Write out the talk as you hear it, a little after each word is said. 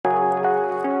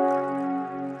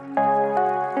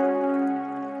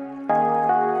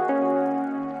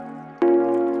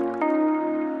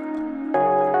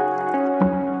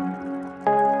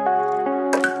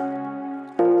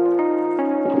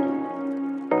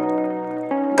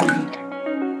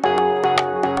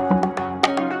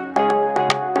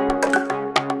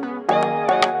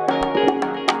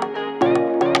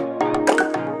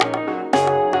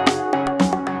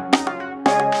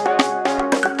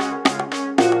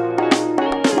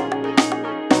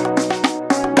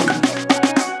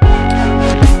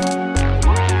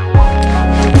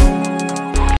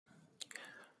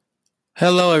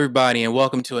Hello, everybody, and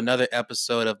welcome to another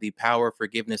episode of the Power of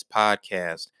Forgiveness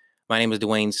podcast. My name is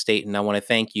Dwayne Staten. I want to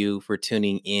thank you for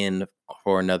tuning in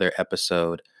for another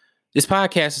episode. This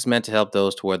podcast is meant to help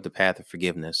those toward the path of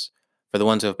forgiveness, for the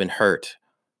ones who have been hurt,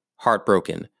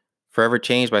 heartbroken, forever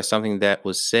changed by something that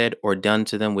was said or done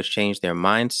to them, which changed their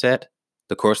mindset,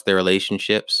 the course of their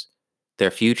relationships, their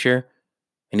future,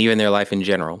 and even their life in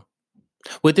general.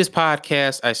 With this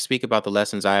podcast, I speak about the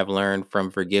lessons I have learned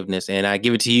from forgiveness, and I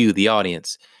give it to you, the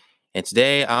audience. And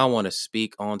today I want to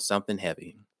speak on something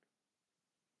heavy.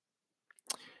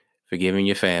 Forgiving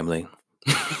your family.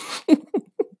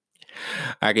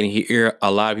 I can hear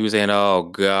a lot of people saying, oh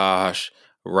gosh,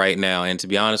 right now. And to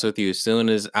be honest with you, as soon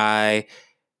as I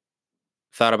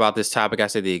thought about this topic, I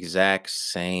said the exact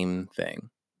same thing.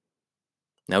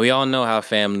 Now, we all know how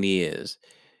family is.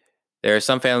 There are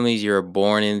some families you're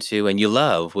born into and you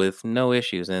love with no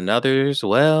issues, and others,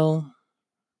 well,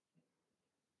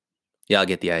 y'all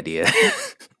get the idea.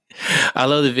 I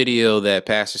love the video that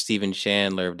Pastor Stephen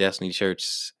Chandler of Destiny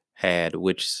Church had,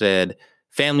 which said,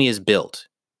 family is built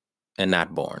and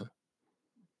not born.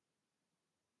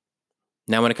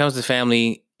 Now, when it comes to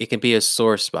family, it can be a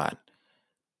sore spot.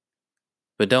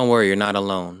 But don't worry, you're not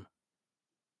alone.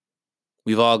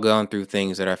 We've all gone through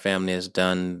things that our family has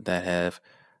done that have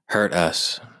hurt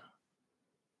us,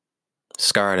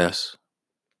 scarred us,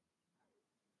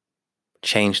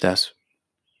 changed us.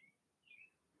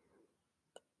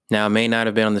 Now, it may not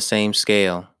have been on the same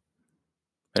scale,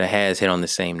 but it has hit on the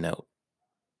same note.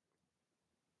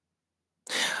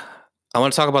 I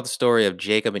want to talk about the story of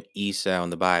Jacob and Esau in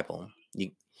the Bible.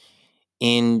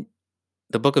 In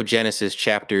the book of Genesis,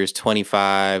 chapters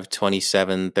 25,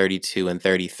 27, 32, and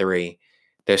 33,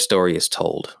 their story is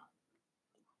told.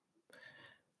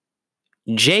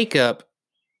 Jacob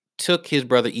took his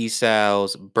brother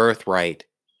Esau's birthright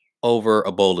over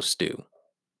a bowl of stew.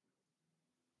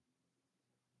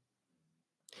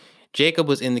 Jacob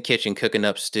was in the kitchen cooking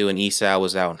up stew, and Esau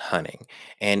was out hunting.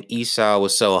 And Esau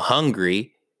was so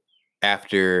hungry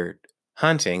after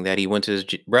hunting that he went to his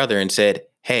brother and said,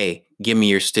 hey, give me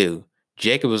your stew.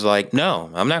 Jacob was like, no,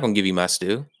 I'm not going to give you my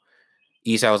stew.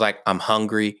 Esau was like, I'm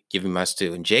hungry, give me my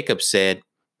stew. And Jacob said,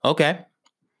 okay,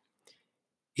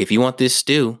 if you want this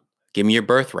stew, give me your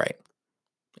birthright.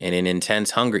 And in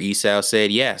intense hunger, Esau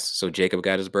said yes. So Jacob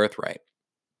got his birthright.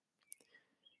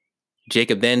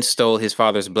 Jacob then stole his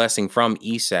father's blessing from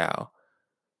Esau.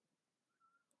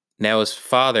 Now his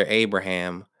father,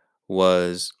 Abraham,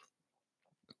 was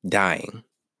dying,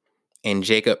 and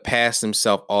Jacob passed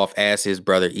himself off as his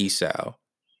brother Esau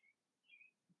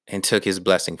and took his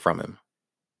blessing from him.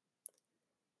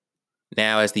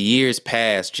 Now, as the years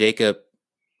passed, Jacob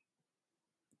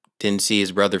didn't see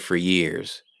his brother for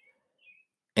years.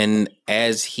 And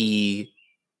as he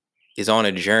is on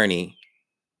a journey,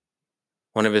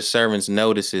 one of his servants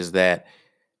notices that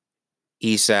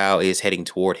Esau is heading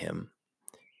toward him.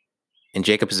 And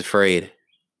Jacob is afraid.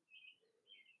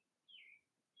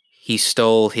 He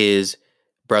stole his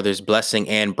brother's blessing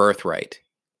and birthright.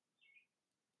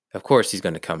 Of course, he's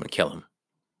going to come and kill him.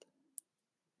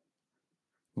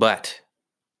 But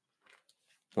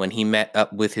when he met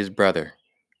up with his brother,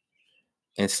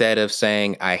 instead of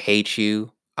saying, I hate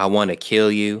you, I want to kill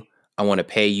you, I want to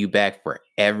pay you back for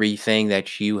everything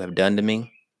that you have done to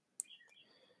me,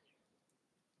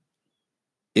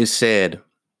 it said,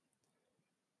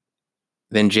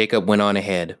 then Jacob went on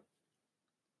ahead.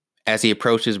 As he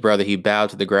approached his brother, he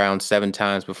bowed to the ground 7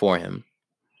 times before him.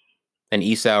 And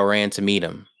Esau ran to meet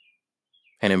him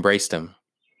and embraced him,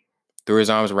 threw his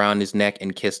arms around his neck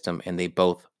and kissed him, and they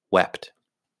both wept.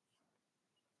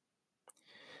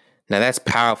 Now that's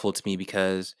powerful to me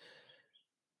because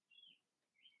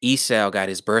Esau got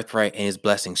his birthright and his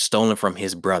blessing stolen from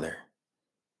his brother.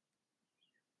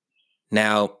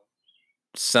 Now,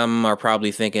 some are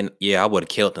probably thinking, yeah, I would have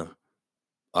killed him.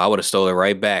 I would have stolen it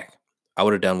right back. I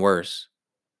would have done worse.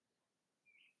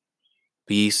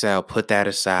 But Esau put that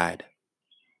aside,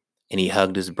 and he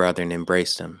hugged his brother and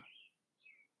embraced him.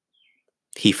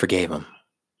 He forgave him.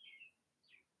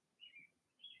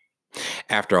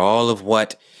 After all of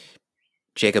what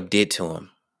Jacob did to him,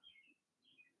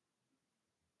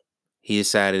 he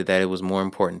decided that it was more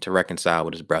important to reconcile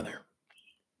with his brother.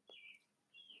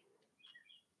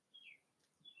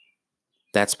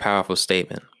 That's a powerful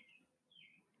statement.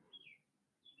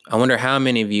 I wonder how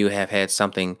many of you have had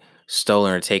something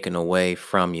stolen or taken away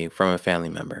from you from a family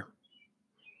member.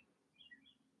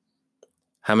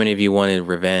 How many of you wanted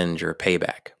revenge or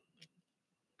payback?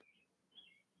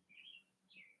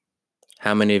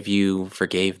 How many of you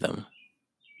forgave them?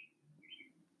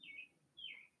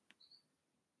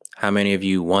 How many of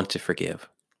you want to forgive?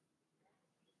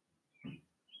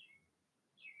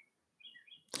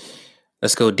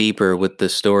 Let's go deeper with the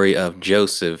story of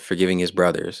Joseph forgiving his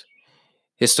brothers.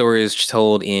 His story is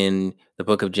told in the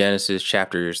book of Genesis,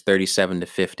 chapters 37 to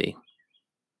 50.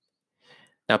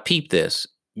 Now, peep this.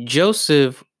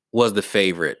 Joseph was the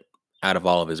favorite out of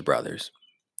all of his brothers.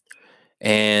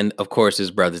 And of course,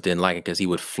 his brothers didn't like it because he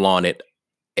would flaunt it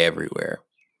everywhere.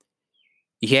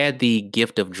 He had the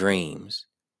gift of dreams.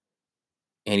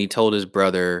 And he told his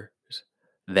brothers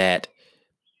that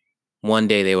one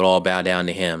day they would all bow down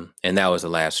to him. And that was the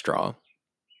last straw.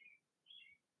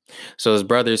 So his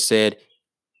brothers said,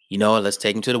 you know what, let's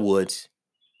take him to the woods.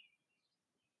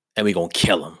 And we're going to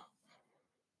kill him.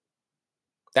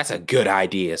 That's a good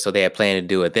idea. So they had planned to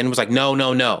do it. Then it was like,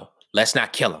 no. Let's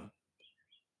not kill him.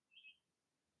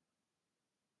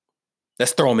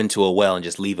 Let's throw him into a well and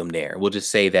just leave him there. We'll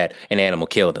just say that an animal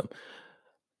killed him.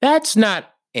 That's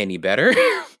not any better.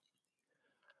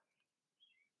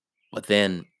 But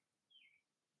then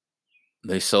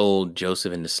they sold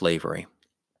Joseph into slavery.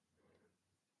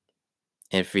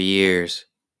 And for years,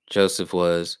 Joseph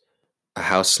was a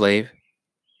house slave,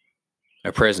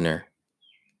 a prisoner,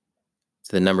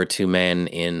 to the number 2 man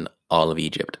in all of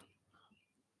Egypt.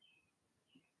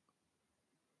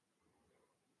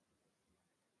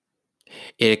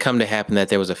 It had come to happen that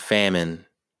there was a famine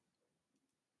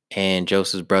and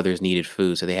Joseph's brothers needed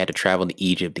food, so they had to travel to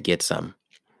Egypt to get some.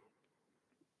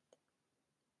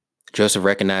 Joseph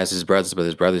recognized his brothers, but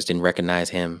his brothers didn't recognize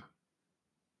him.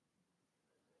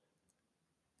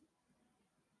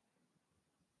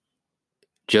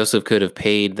 Joseph could have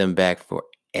paid them back for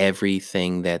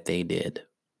everything that they did.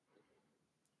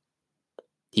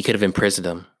 He could have imprisoned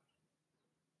them.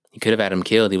 He could have had him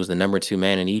killed. He was the number 2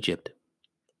 man in Egypt.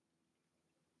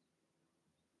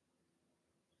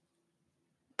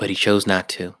 But he chose not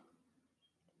to.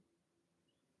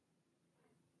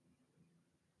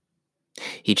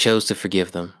 He chose to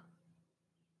forgive them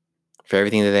for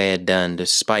everything that they had done,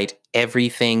 despite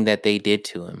everything that they did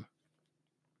to him.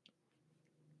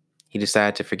 He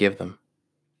decided to forgive them.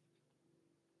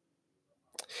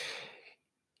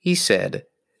 He said,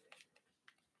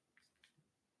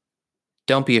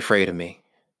 "Don't be afraid of me.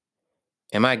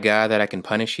 Am I God that I can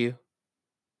punish you?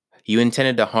 You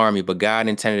intended to harm me, but God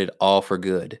intended it all for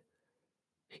good.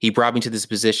 He brought me to this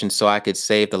position so I could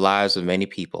save the lives of many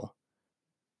people.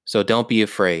 So don't be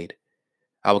afraid.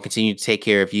 I will continue to take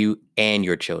care of you and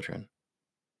your children."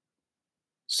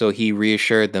 So he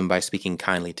reassured them by speaking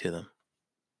kindly to them.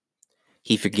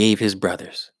 He forgave his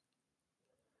brothers.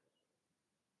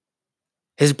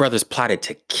 His brothers plotted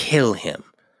to kill him,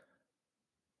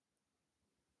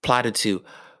 plotted to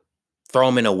throw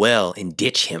him in a well and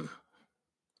ditch him.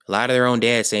 A lot of their own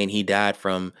dads saying he died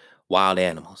from wild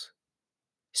animals.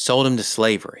 Sold him to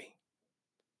slavery.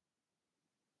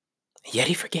 Yet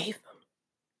he forgave them.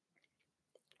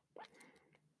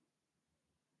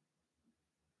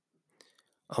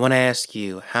 I want to ask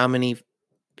you, how many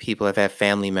people have had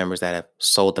family members that have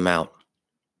sold them out?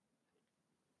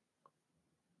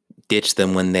 Ditched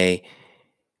them when they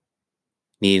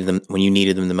needed them, when you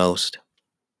needed them the most?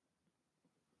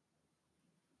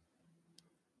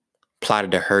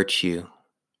 Plotted to hurt you,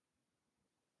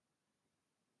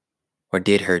 or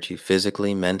did hurt you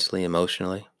physically, mentally,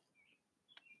 emotionally?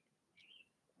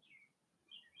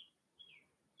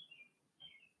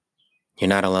 You're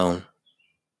not alone.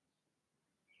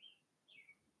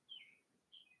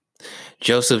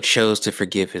 Joseph chose to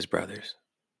forgive his brothers.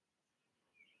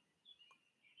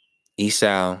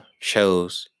 Esau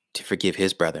chose to forgive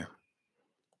his brother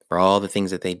for all the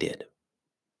things that they did.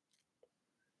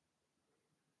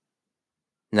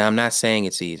 Now, I'm not saying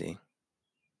it's easy.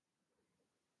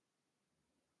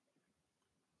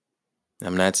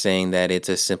 I'm not saying that it's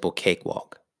a simple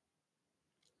cakewalk.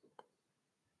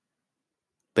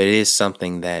 But it is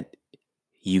something that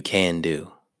you can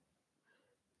do.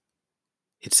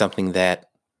 It's something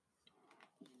that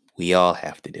we all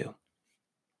have to do.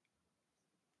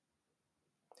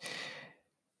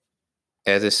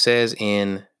 As it says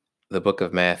in the book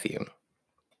of Matthew,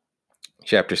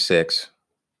 chapter 6,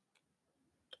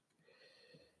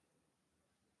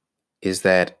 is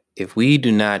that if we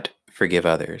do not forgive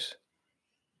others,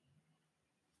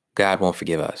 God won't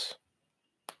forgive us.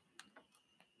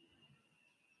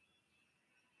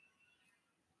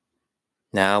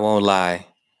 Now, I won't lie,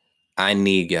 I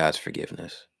need God's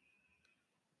forgiveness.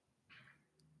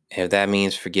 If that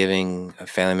means forgiving a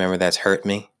family member that's hurt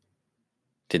me,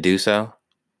 to do so,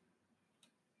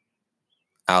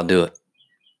 I'll do it.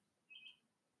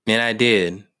 And I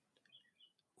did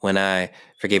when I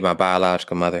forgave my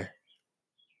biological mother.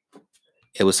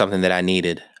 It was something that I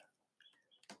needed.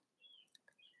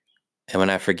 And when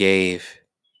I forgave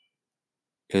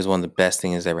It was one of the best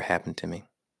things that ever happened to me.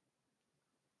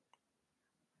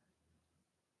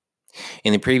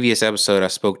 In the previous episode, I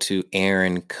spoke to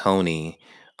Aaron Coney,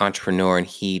 entrepreneur, and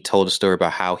he told a story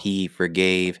about how he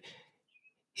forgave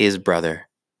his brother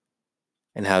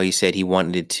and how he said he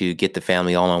wanted to get the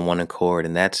family all on one accord.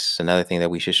 And that's another thing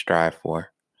that we should strive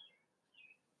for.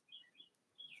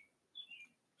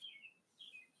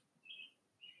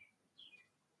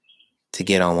 To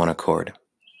get on one accord.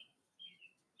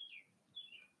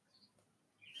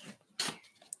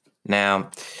 Now,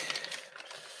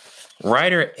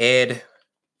 writer Ed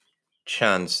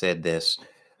Chun said this: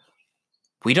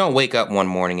 "We don't wake up one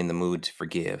morning in the mood to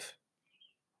forgive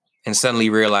and suddenly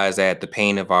realize that the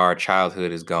pain of our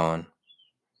childhood is gone.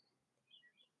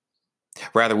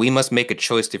 Rather, we must make a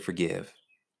choice to forgive.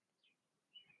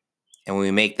 And when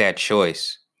we make that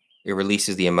choice, it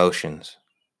releases the emotions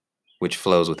which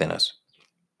flows within us.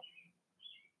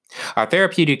 Our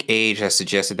therapeutic age has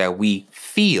suggested that we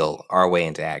feel our way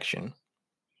into action.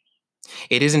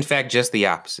 It is, in fact, just the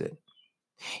opposite.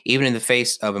 Even in the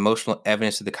face of emotional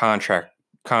evidence to the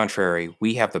contrary,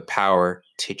 we have the power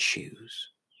to choose.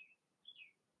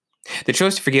 The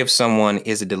choice to forgive someone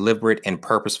is a deliberate and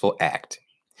purposeful act.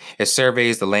 It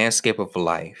surveys the landscape of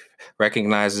life,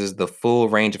 recognizes the full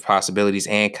range of possibilities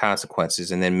and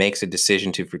consequences, and then makes a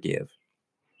decision to forgive.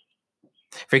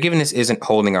 Forgiveness isn't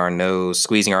holding our nose,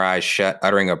 squeezing our eyes shut,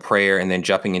 uttering a prayer, and then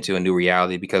jumping into a new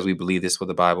reality because we believe this is what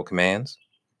the Bible commands.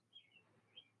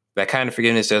 That kind of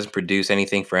forgiveness doesn't produce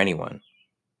anything for anyone.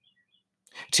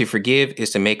 To forgive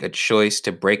is to make a choice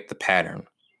to break the pattern.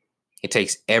 It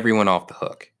takes everyone off the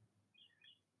hook.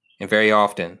 And very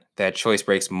often, that choice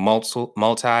breaks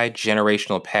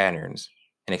multi-generational patterns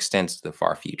and extends to the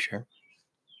far future.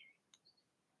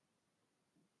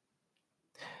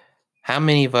 How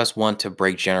many of us want to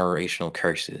break generational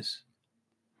curses?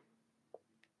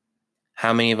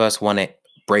 How many of us want to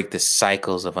break the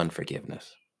cycles of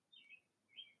unforgiveness?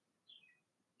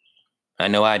 I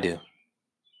know I do.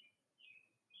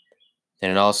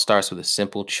 And it all starts with a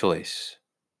simple choice.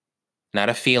 Not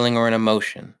a feeling or an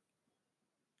emotion,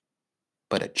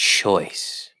 but a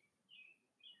choice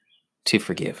to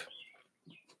forgive.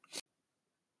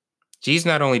 Jesus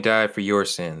not only died for your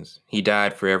sins, he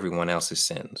died for everyone else's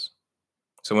sins.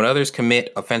 So when others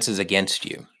commit offenses against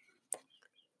you,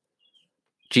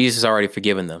 Jesus has already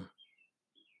forgiven them.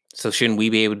 So shouldn't we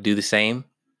be able to do the same?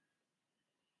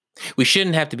 We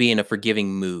shouldn't have to be in a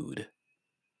forgiving mood.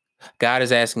 God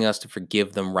is asking us to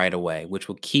forgive them right away, which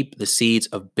will keep the seeds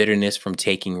of bitterness from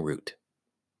taking root.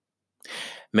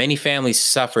 Many families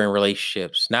suffer in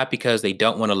relationships, not because they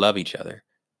don't want to love each other,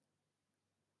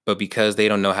 but because they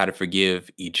don't know how to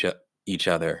forgive each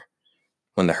other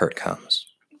when the hurt comes.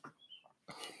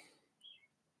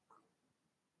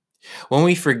 When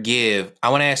we forgive, I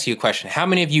want to ask you a question. How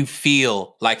many of you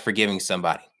feel like forgiving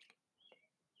somebody?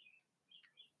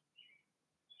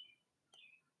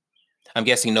 I'm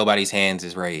guessing nobody's hands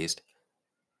is raised.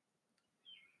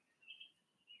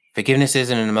 Forgiveness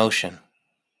isn't an emotion.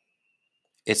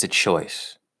 It's a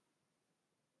choice.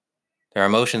 There are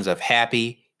emotions of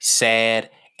happy, sad,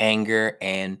 anger,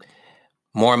 and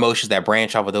more emotions that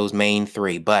branch off of those main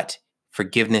three, but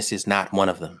forgiveness is not one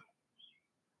of them.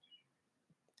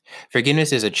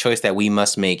 Forgiveness is a choice that we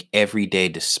must make every day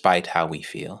despite how we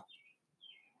feel.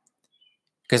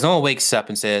 Because no one wakes up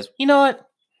and says, you know what?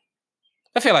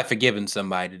 I feel like forgiving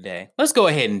somebody today. Let's go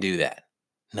ahead and do that.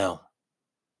 No.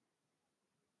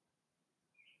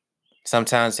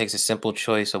 Sometimes it takes a simple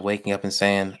choice of waking up and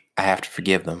saying, I have to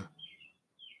forgive them.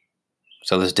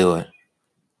 So let's do it.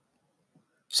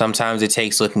 Sometimes it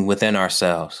takes looking within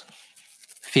ourselves,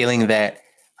 feeling that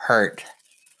hurt,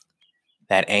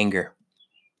 that anger,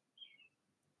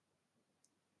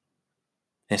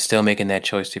 and still making that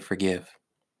choice to forgive.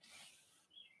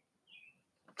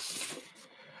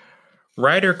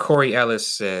 Writer Corey Ellis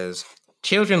says,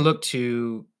 children look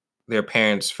to their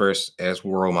parents first as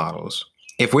role models.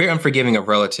 If we're unforgiving of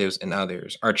relatives and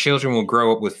others, our children will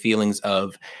grow up with feelings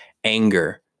of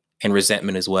anger and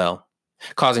resentment as well,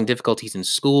 causing difficulties in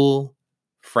school,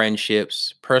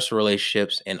 friendships, personal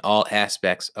relationships, and all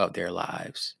aspects of their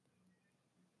lives.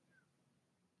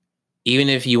 Even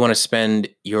if you want to spend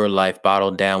your life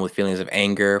bottled down with feelings of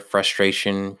anger,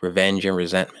 frustration, revenge, and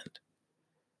resentment,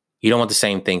 you don't want the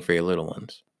same thing for your little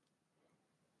ones.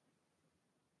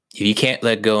 If you can't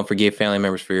let go and forgive family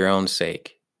members for your own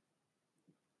sake,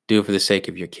 do it for the sake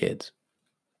of your kids.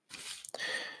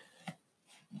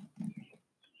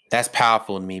 That's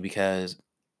powerful to me because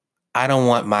I don't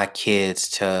want my kids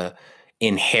to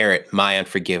inherit my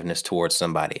unforgiveness towards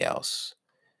somebody else.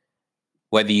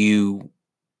 Whether you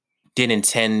didn't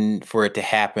intend for it to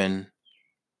happen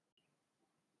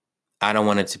I don't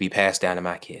want it to be passed down to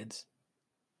my kids.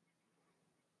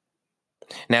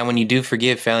 Now, when you do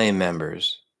forgive family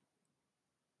members,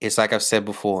 it's like I've said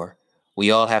before, we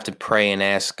all have to pray and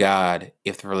ask God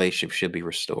if the relationship should be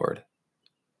restored.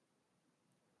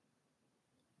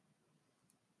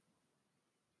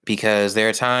 Because there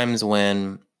are times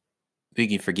when we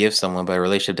can forgive someone, but a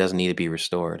relationship doesn't need to be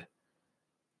restored.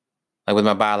 Like with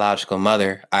my biological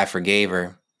mother, I forgave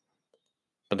her,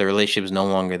 but the relationship is no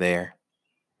longer there.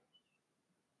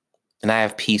 And I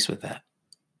have peace with that.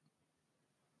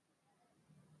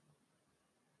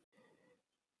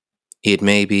 It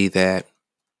may be that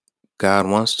God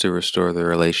wants to restore the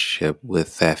relationship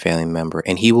with that family member,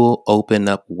 and He will open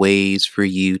up ways for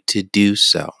you to do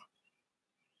so.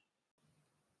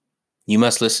 You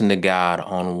must listen to God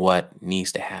on what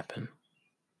needs to happen.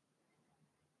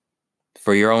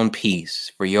 For your own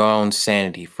peace, for your own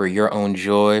sanity, for your own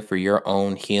joy, for your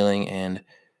own healing, and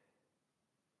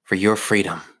for your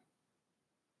freedom.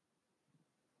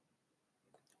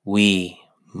 We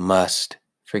must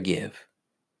forgive.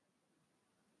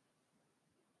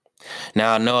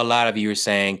 Now, I know a lot of you are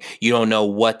saying, you don't know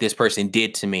what this person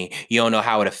did to me. You don't know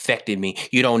how it affected me.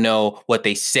 You don't know what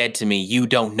they said to me. You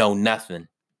don't know nothing.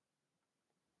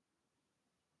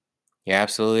 You're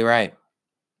absolutely right.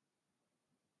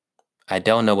 I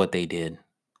don't know what they did.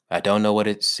 I don't know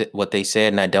what they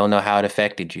said, and I don't know how it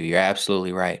affected you. You're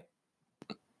absolutely right.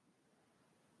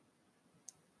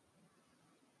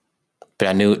 But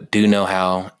I do know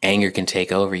how anger can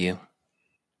take over you.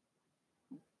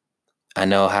 I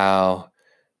know how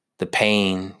the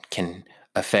pain can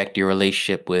affect your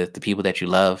relationship with the people that you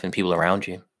love and people around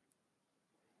you.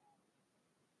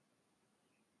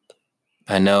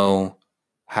 I know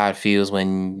how it feels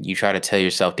when you try to tell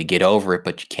yourself to get over it,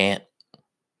 but you can't.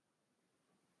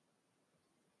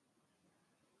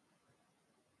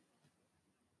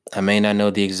 I may not know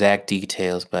the exact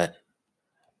details, but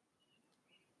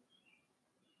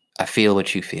I feel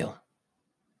what you feel.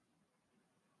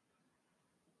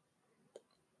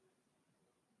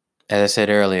 As I said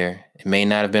earlier, it may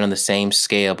not have been on the same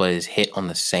scale, but it's hit on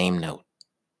the same note.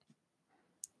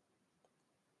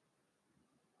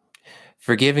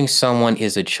 Forgiving someone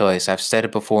is a choice. I've said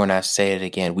it before and I've said it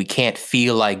again. We can't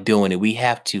feel like doing it. We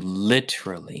have to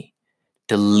literally,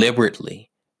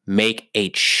 deliberately make a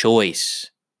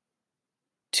choice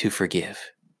to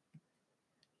forgive.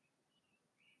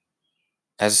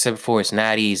 As I said before, it's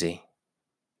not easy,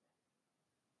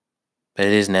 but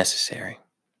it is necessary.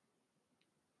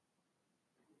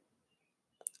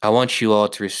 I want you all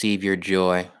to receive your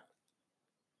joy,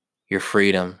 your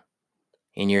freedom,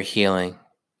 and your healing.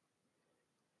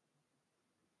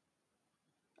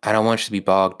 I don't want you to be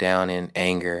bogged down in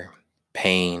anger,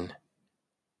 pain,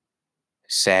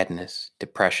 sadness,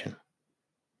 depression.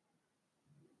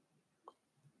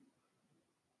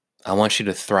 I want you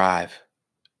to thrive.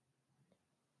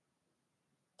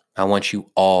 I want you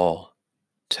all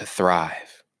to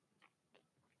thrive.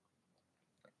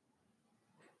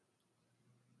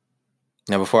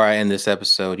 Now, before I end this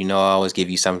episode, I always give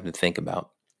you something to think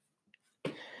about.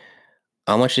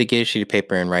 I want you to get a sheet of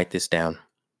paper and write this down.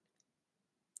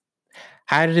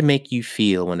 How did it make you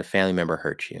feel when a family member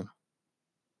hurt you?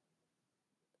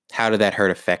 How did that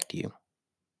hurt affect you?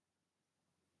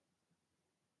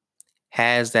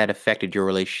 Has that affected your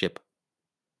relationship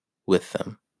with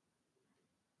them?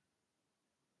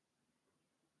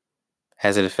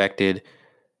 Has it affected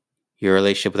your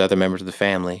relationship with other members of the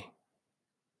family?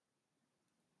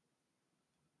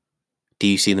 Do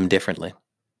you see them differently?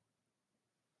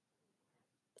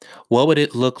 What would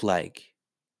it look like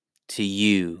to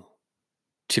you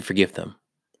to forgive them?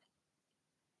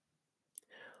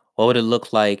 What would it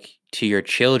look like to your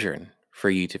children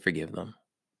for you to forgive them?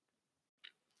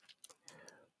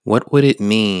 What would it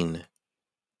mean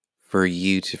for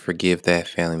you to forgive that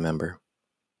family member?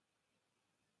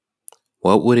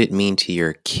 What would it mean to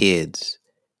your kids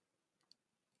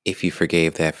if you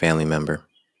forgave that family member?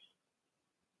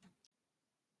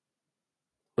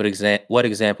 What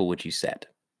example would you set?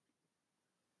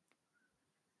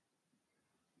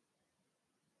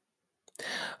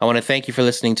 I want to thank you for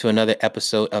listening to another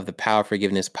episode of the Power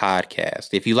Forgiveness Podcast.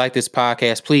 If you like this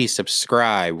podcast, please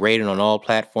subscribe, rate it on all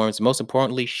platforms. Most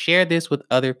importantly, share this with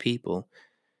other people.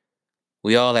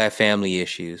 We all have family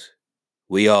issues.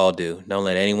 We all do. Don't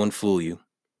let anyone fool you.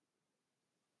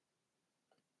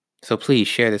 So please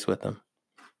share this with them.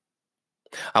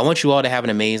 I want you all to have an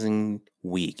amazing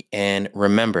week. And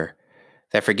remember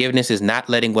that forgiveness is not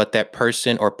letting what that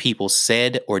person or people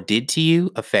said or did to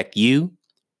you affect you,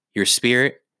 your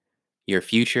spirit, your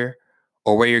future,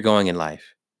 or where you're going in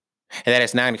life. And that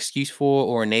is not an excuse for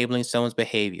or enabling someone's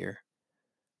behavior,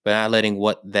 but not letting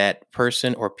what that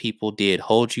person or people did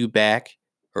hold you back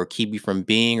or keep you from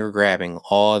being or grabbing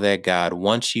all that God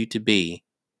wants you to be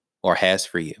or has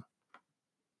for you.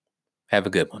 Have a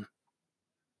good one.